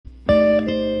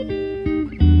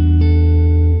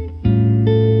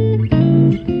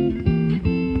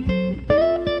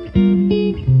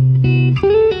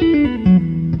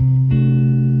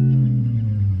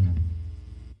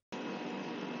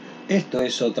Esto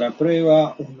es otra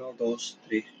prueba. 1, 2,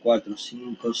 3, 4,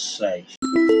 5, 6.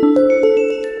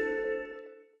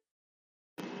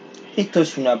 Esto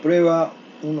es una prueba.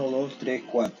 1, 2, 3,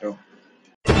 4.